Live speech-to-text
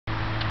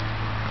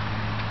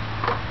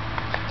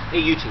Hey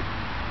YouTube,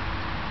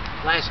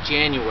 last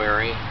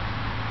January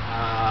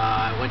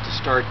I went to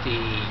start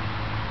the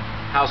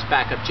house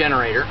backup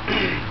generator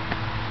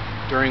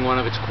during one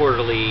of its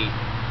quarterly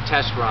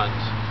test runs,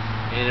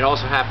 and it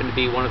also happened to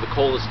be one of the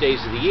coldest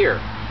days of the year,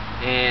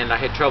 and I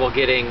had trouble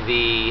getting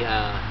the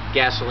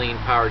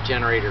gasoline powered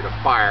generator to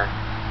fire.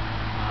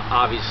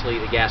 Obviously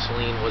the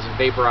gasoline wasn't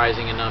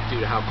vaporizing enough due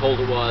to how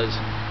cold it was,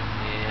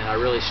 and I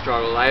really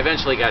struggled. I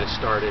eventually got it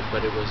started,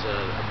 but it was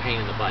a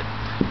pain in the butt.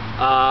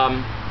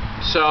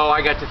 So I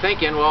got to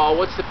thinking, well,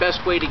 what's the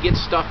best way to get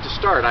stuff to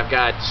start? I've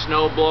got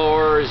snow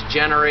blowers,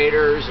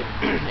 generators,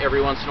 and every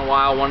once in a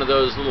while one of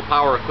those little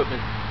power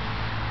equipment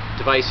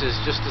devices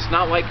just does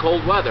not like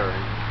cold weather.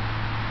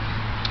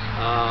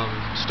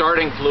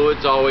 Starting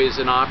fluid's always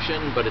an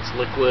option, but it's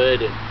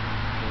liquid,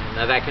 and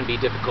that can be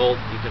difficult.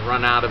 You can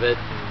run out of it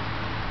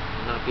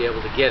and not be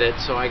able to get it.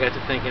 So I got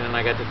to thinking, and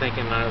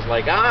I was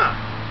like,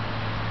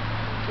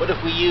 what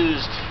if we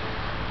used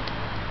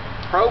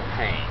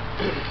propane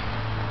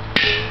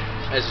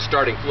as a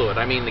starting fluid?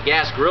 I mean, the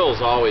gas grill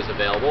is always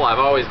available. I've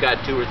always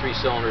got 2 or 3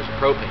 cylinders of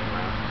propane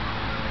around.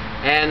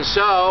 And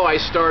so I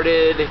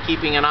started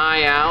keeping an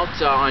eye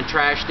out on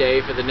trash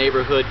day for the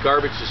neighborhood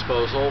garbage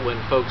disposal when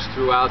folks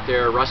threw out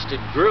their rusted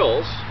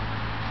grills.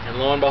 And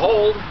lo and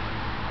behold,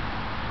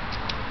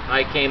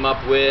 I came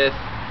up with,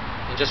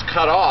 and just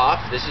cut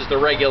off, this is the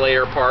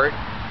regulator part,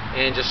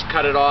 and just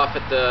cut it off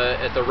at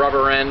the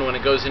rubber end when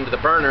it goes into the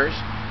burners,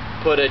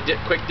 put a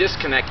quick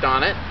disconnect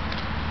on it,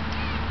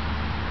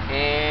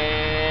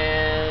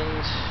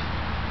 and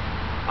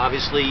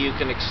obviously you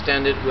can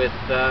extend it with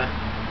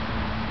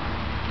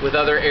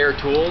other air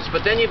tools,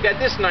 but then you've got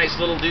this nice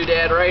little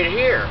doodad right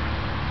here,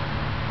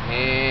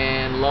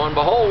 and lo and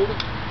behold,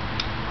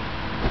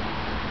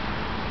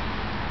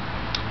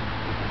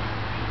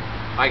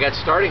 I got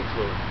starting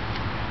fluid.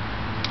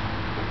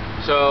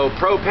 So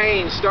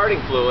propane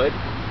starting fluid,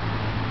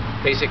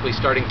 basically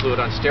starting fluid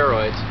on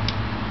steroids,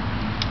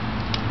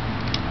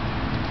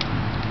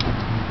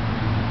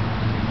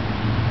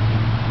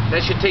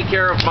 that should take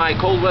care of my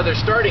cold weather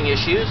starting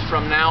issues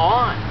from now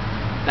on.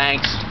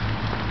 Thanks.